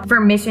out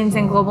for missions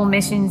and global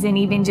missions, and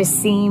even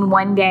just seeing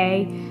one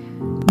day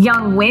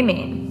young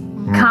women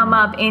come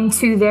up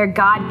into their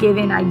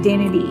God-given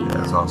identity.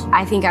 That's awesome.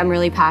 I think I'm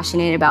really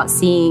passionate about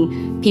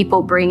seeing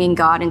people bringing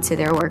God into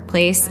their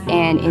workplace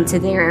and into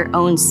their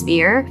own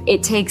sphere.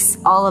 It takes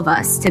all of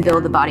us to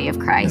build the body of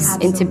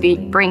Christ and to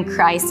bring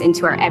Christ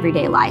into our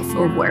everyday life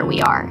of where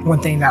we are.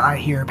 One thing that I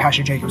hear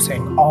Pastor Jacob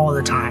saying all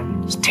the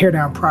time is tear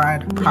down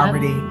pride,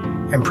 poverty,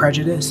 and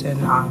prejudice. And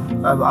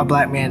a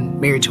black man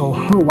married to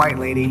a white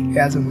lady who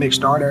has a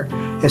mixed daughter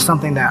is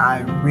something that I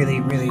really,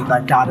 really,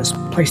 like, God has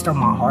placed on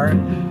my heart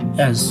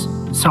as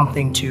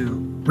something to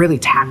really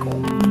tackle.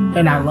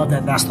 And I love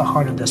that that's the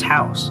heart of this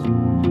house.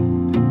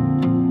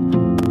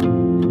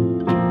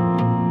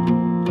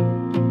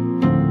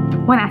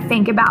 When I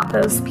think about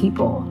those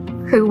people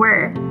who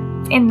were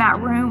in that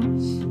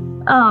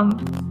room,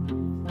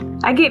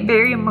 I get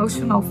very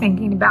emotional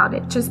thinking about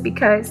it, just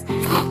because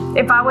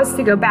if I was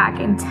to go back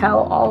and tell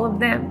all of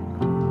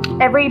them,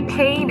 every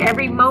pain,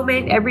 every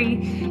moment, every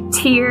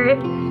tear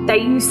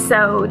that you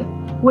sowed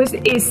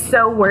is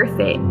so worth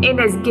it, and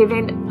has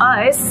given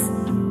us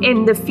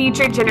and the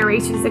future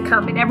generations to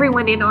come and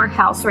everyone in our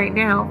house right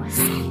now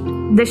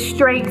the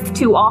strength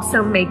to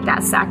also make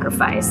that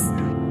sacrifice.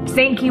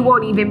 Thank you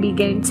won't even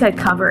begin to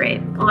cover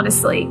it,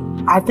 honestly.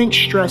 I think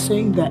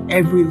stressing that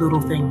every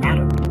little thing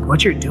mattered.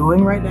 What you're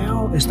doing right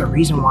now is the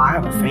reason why I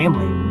have a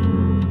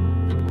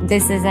family.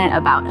 This isn't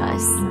about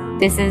us.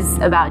 This is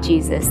about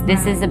Jesus.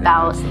 This is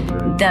about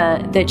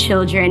the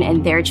children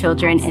and their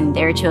children and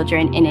their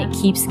children, and it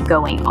keeps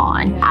going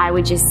on. I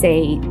would just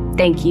say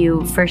thank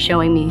you for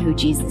showing me who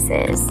Jesus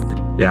is.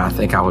 Yeah, I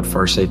think I would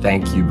first say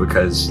thank you,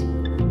 because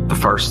the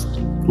first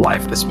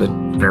life that's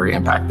been very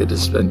impacted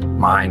has been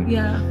mine.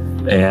 Yeah.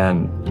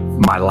 And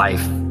my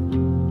life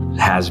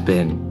has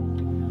been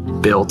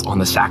built on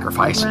the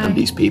sacrifice of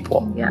these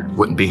people. Yeah.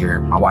 Wouldn't be here,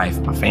 my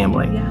wife, my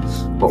family. Yeah.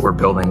 What we're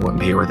building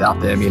wouldn't be here without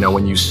them. You know,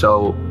 when you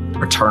sow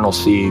eternal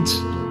seeds,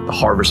 the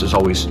harvest is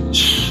always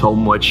so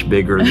much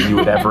bigger than you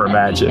would ever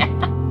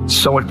imagine.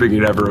 So much bigger than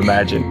you would ever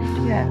imagine.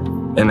 Yeah.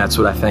 And that's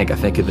what I think. I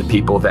think of the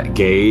people that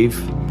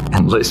gave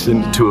and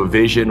listened to a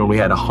vision when we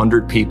had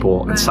 100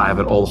 people inside of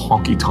an old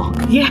honky tonk.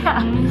 Yeah,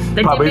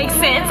 that didn't make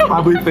sense.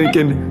 Probably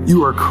thinking,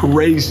 you are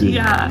crazy.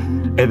 Yeah.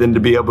 And then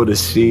to be able to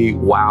see,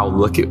 wow,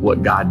 look at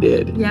what God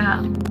did. Yeah.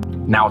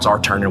 Now it's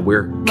our turn, and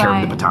we're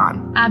carrying the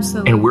baton.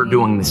 Absolutely. And we're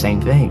doing the same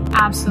thing.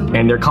 Absolutely.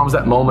 And there comes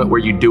that moment where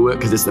you do it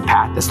because it's the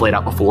path that's laid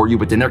out before you,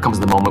 but then there comes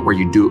the moment where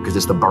you do it because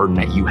it's the burden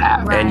that you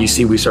have. Right. And you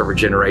see, we serve a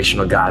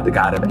generational God, the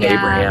God of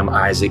Abraham,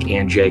 Isaac,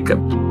 and Jacob.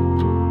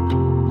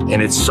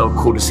 And it's so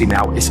cool to see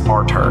now it's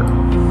our turn.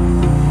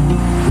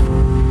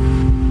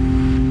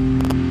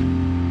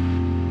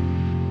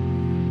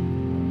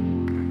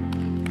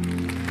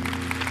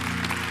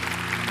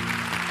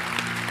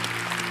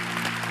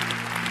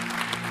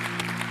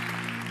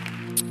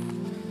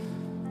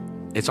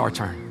 It's our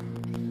turn.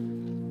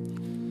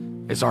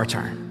 It's our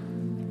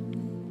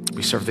turn.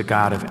 We serve the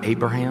God of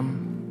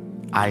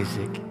Abraham,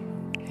 Isaac,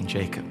 and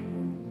Jacob.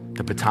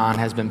 The baton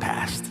has been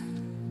passed,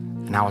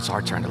 and now it's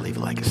our turn to leave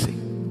a legacy.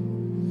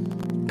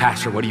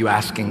 Pastor, what are you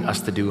asking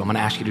us to do? I'm gonna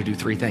ask you to do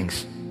 3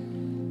 things.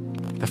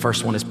 The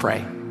first one is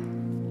pray.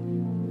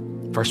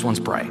 First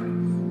one's pray. I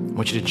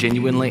want you to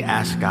genuinely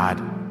ask God,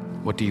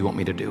 what do you want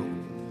me to do?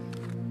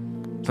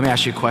 Let me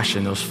ask you a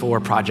question. Those 4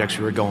 projects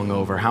we were going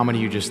over, how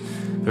many of you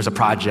there's a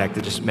project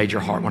that just made your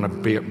heart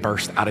want to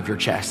burst out of your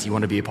chest, you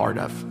want to be a part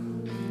of?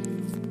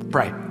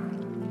 Pray.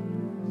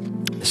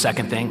 The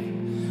second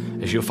thing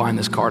is you'll find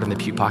this card in the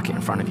pew pocket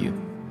in front of you.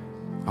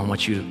 I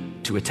want you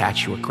to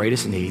attach your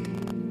greatest need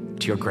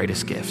to your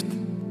greatest gift.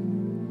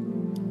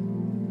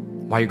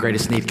 Why your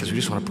greatest need? Because we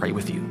just want to pray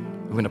with you.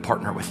 We're going to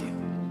partner with you.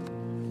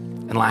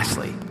 And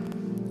lastly,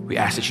 we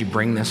ask that you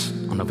bring this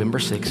on November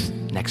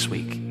 6th next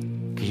week.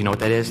 Because you know what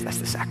that is? That's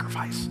the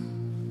sacrifice.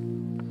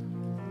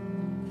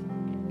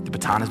 The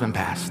baton has been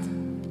passed,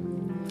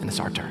 and it's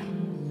our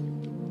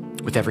turn.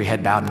 With every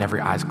head bowed and every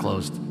eyes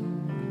closed.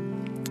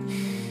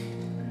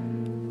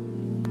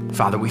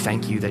 Father, we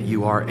thank you that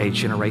you are a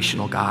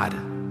generational God,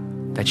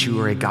 that you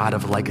are a God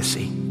of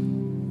legacy.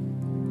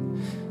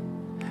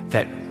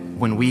 That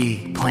when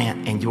we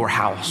plant in your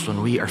house,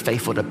 when we are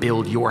faithful to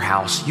build your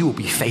house, you will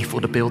be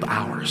faithful to build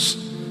ours.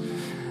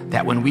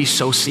 That when we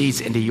sow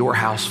seeds into your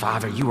house,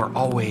 Father, you are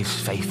always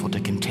faithful to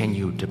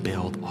continue to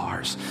build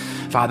ours.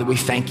 Father, we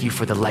thank you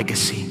for the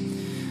legacy.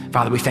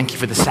 Father, we thank you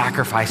for the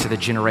sacrifice of the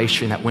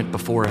generation that went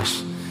before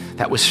us,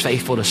 that was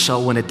faithful to sow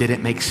when it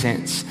didn't make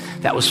sense,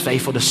 that was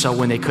faithful to sow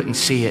when they couldn't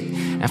see it.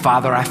 And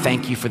Father, I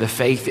thank you for the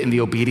faith and the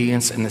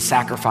obedience and the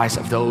sacrifice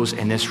of those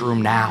in this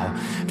room now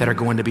that are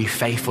going to be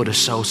faithful to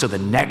sow so the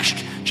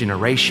next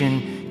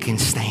generation can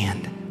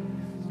stand.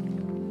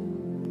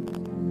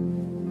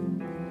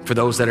 For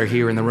those that are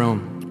here in the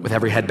room, with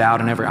every head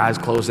bowed and every eyes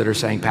closed that are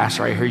saying,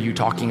 Pastor, I hear you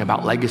talking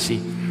about legacy.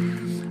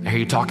 I hear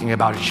you talking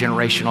about a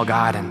generational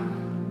God,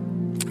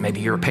 and maybe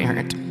you're a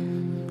parent.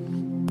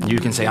 You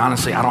can say,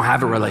 honestly, I don't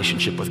have a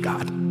relationship with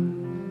God.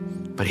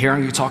 But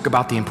hearing you talk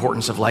about the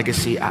importance of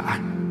legacy, I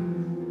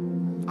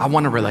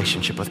want a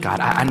relationship with God.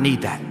 I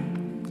need that.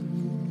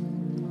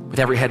 With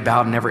every head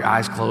bowed and every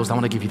eyes closed, I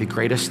want to give you the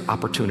greatest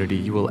opportunity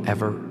you will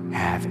ever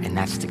have, and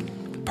that's the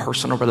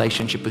personal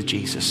relationship with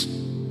Jesus.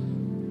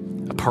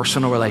 A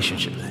personal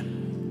relationship with him.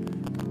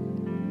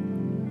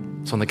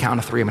 So on the count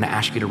of 3, I'm going to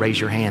ask you to raise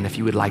your hand if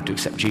you would like to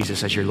accept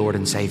Jesus as your Lord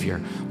and Savior.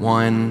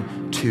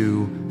 1,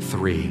 2,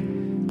 3.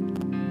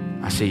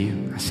 I see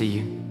you. I see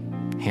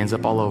you. Hands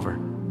up all over.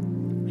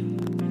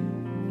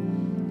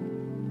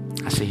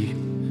 I see you.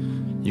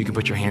 You can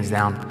put your hands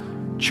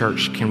down.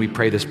 Church, can we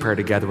pray this prayer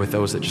together with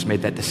those that just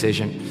made that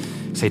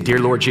decision? Say, Dear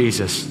Lord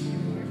Jesus,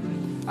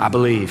 I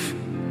believe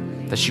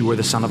that you were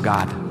the Son of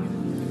God.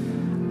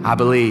 I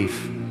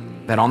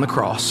believe that on the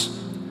cross,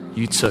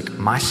 you took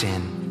my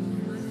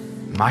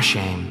sin, my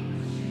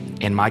shame,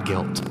 and my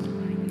guilt,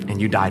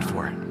 and you died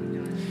for it.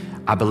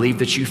 I believe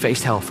that you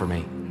faced hell for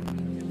me,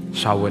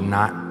 so I would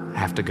not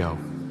have to go.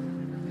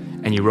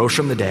 And you rose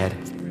from the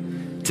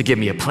dead to give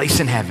me a place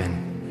in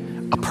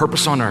heaven, a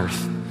purpose on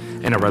earth,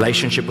 and a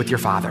relationship with your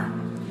Father.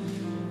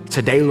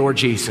 Today, Lord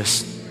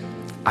Jesus,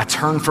 I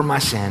turn from my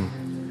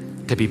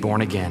sin to be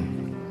born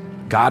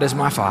again. God is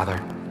my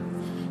Father.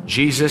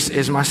 Jesus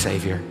is my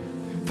Savior.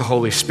 The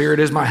Holy Spirit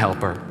is my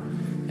helper,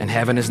 and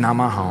heaven is now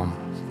my home.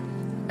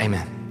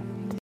 Amen.